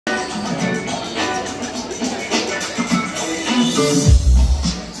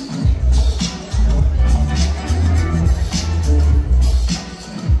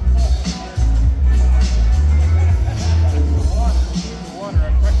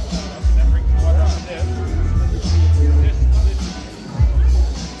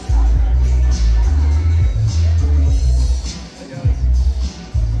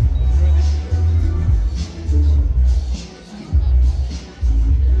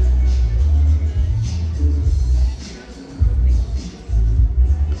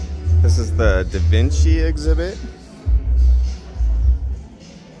the Da Vinci exhibit.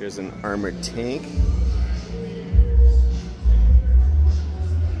 Here's an armored tank.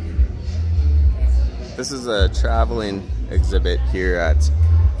 This is a traveling exhibit here at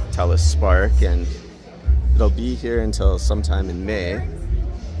Telus Spark, and it'll be here until sometime in May.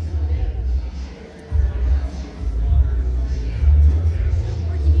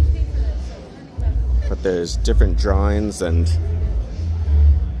 But there's different drawings and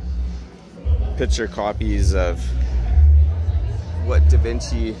picture copies of what Da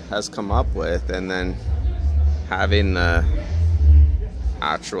Vinci has come up with, and then having the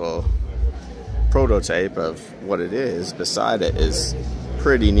actual prototype of what it is beside it is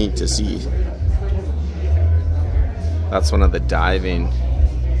pretty neat to see. That's one of the diving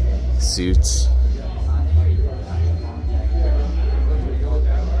suits.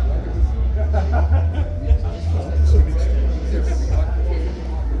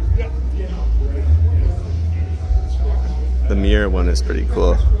 The mirror one is pretty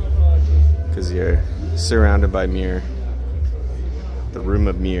cool because you're surrounded by mirror. The room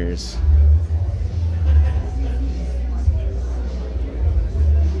of mirrors.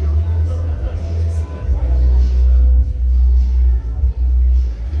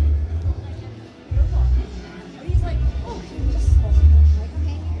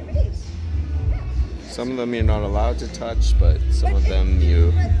 Some of them you're not allowed to touch, but some of them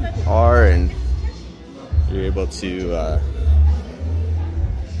you are, and you're able to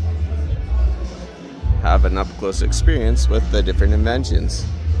have an up-close experience with the different inventions.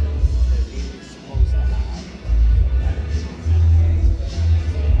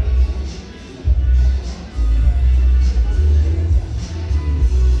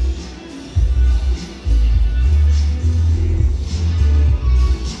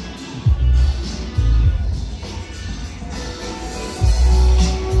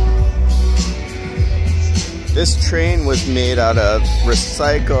 This train was made out of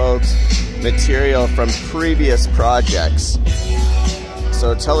recycled material from previous projects.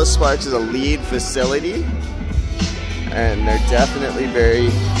 So Telus Sparks is a LEED facility, and they're definitely very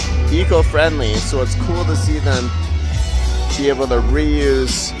eco-friendly, so it's cool to see them be able to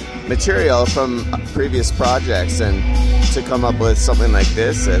reuse material from previous projects and to come up with something like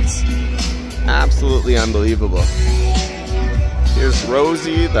this. It's absolutely unbelievable. Here's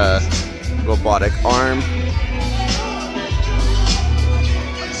Rosie, the robotic arm.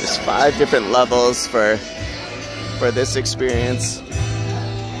 5 different levels for this experience,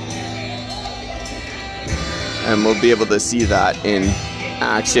 and we'll be able to see that in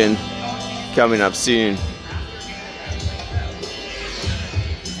action coming up soon.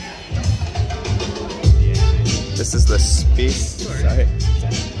 This is the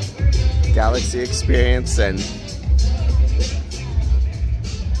galaxy experience, and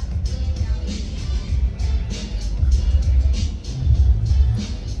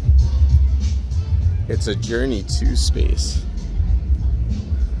it's a journey to space.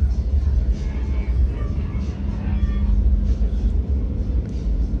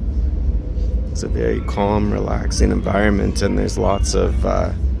 It's a very calm, relaxing environment, and there's lots of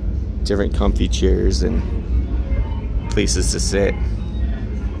different comfy chairs and places to sit.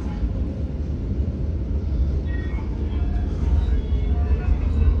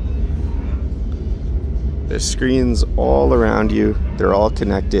 There's screens all around you. They're all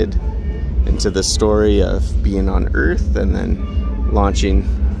connected into the story of being on Earth and then launching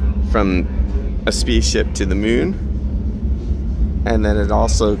from a spaceship to the moon. And then it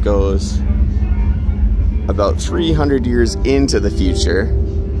also goes about 300 years into the future,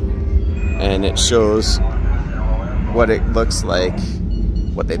 and it shows what it looks like,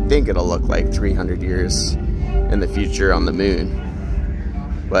 what they think it'll look like 300 years in the future on the moon.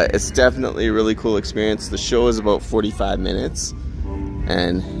 But it's definitely a really cool experience. The show is about 45 minutes.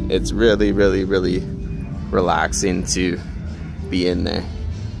 And it's really, really, really relaxing to be in there.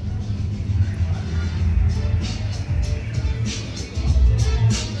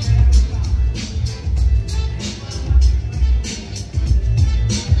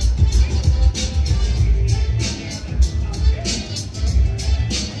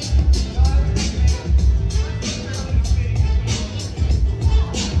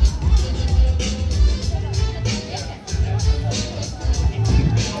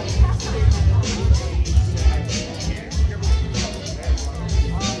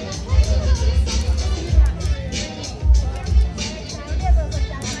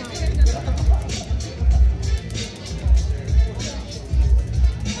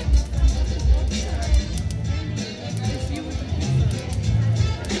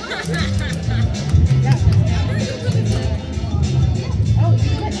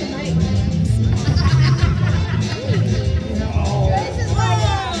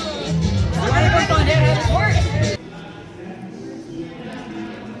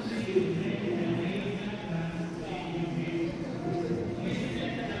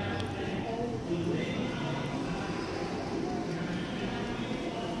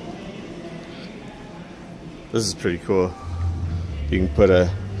 This is pretty cool. You can put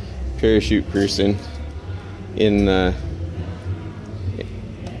a parachute person in the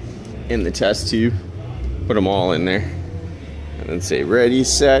test tube, put them all in there, and then say ready,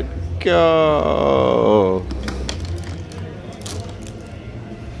 set, go.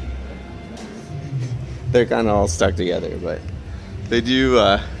 They're kind of all stuck together, but they do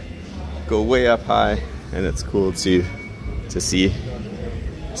go way up high, and it's cool to see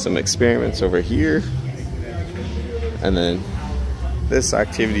some experiments over here. And then this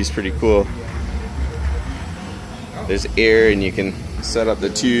activity is pretty cool. There's air, and you can set up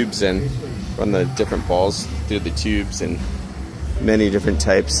the tubes and run the different balls through the tubes and many different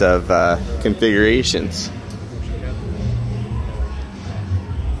types of configurations.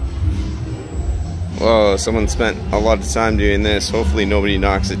 Whoa, someone spent a lot of time doing this. Hopefully nobody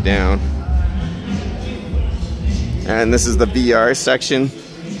knocks it down. And this is the VR section,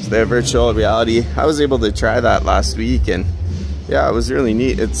 so their virtual reality. I was able to try that last week, and yeah, it was really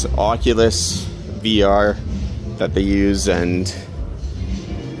neat. It's Oculus VR that they use, and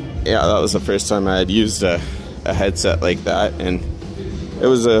yeah, that was the first time I had used a headset like that, and it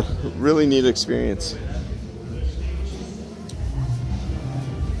was a really neat experience.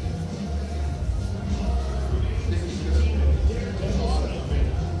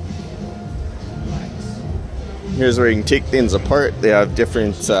 Here's where you can take things apart. They have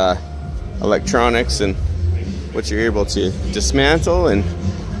different electronics and what you're able to dismantle and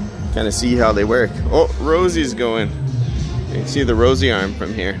kind of see how they work. Oh, Rosie's going. You can see the Rosie arm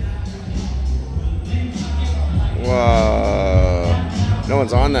from here. Whoa. No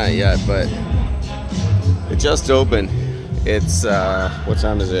one's on that yet, but it just opened. It's, what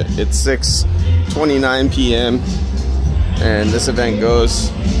time is it? It's 6:29 p.m. and this event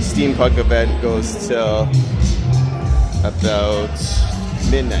goes, Steampunk event goes till about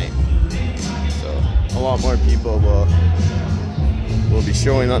midnight. So a lot more people will be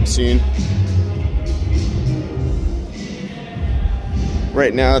showing up soon.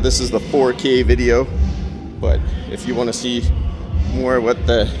 Right now this is the 4K video, but if you want to see more what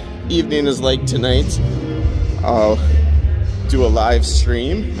the evening is like tonight, I'll do a live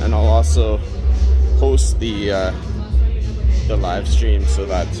stream, and I'll also post the live stream so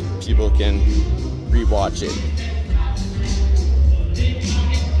that people can rewatch it.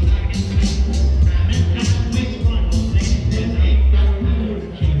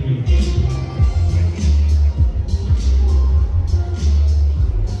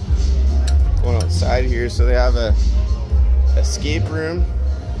 Going outside here, so they have a escape room.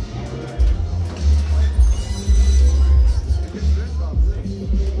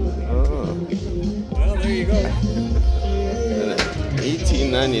 Oh. Well, there you go.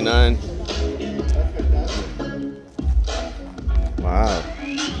 $18.99. Wow,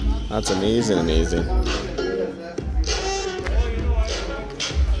 that's amazing, amazing.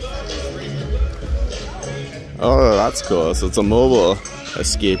 Oh, that's cool. So it's a mobile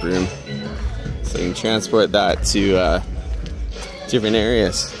escape room, so you can transport that to different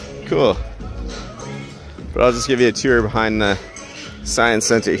areas. Cool. But I'll just give you a tour behind the Science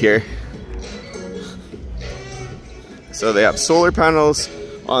Center here. So they have solar panels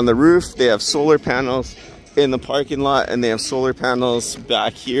on the roof, they have solar panels in the parking lot, and they have solar panels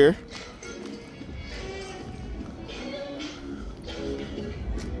back here.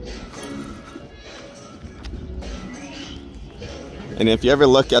 And if you ever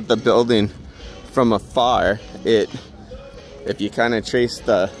look at the building from afar, if you kind of trace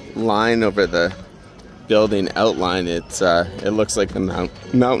the line over the building outline, it looks like the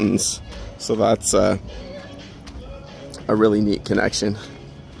mountains. So that's a really neat connection.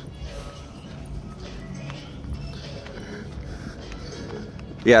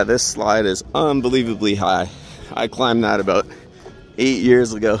 Yeah, this slide is unbelievably high. I climbed that about 8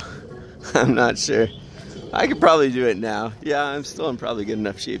 years ago. I'm not sure. I could probably do it now. Yeah, I'm still in probably good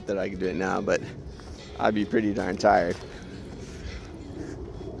enough shape that I could do it now, but I'd be pretty darn tired.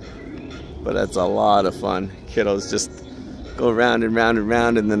 But that's a lot of fun. Kiddos just go round and round and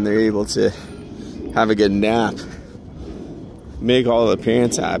round, and then they're able to have a good nap. Make all the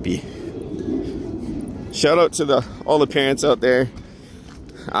parents happy. Shout out to all the parents out there.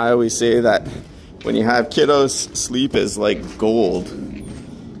 I always say that when you have kiddos, sleep is like gold.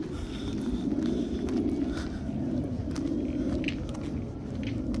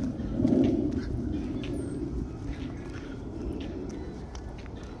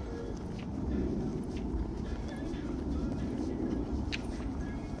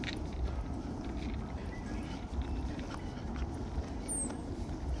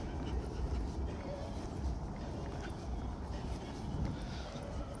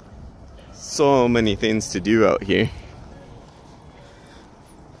 So many things to do out here.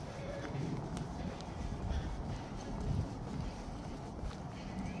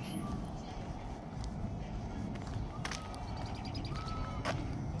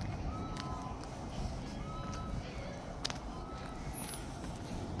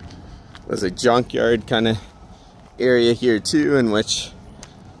 There's a junkyard kind of area here too, in which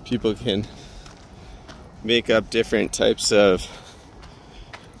people can make up different types of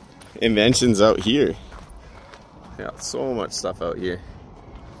inventions out here. Yeah, so much stuff out here.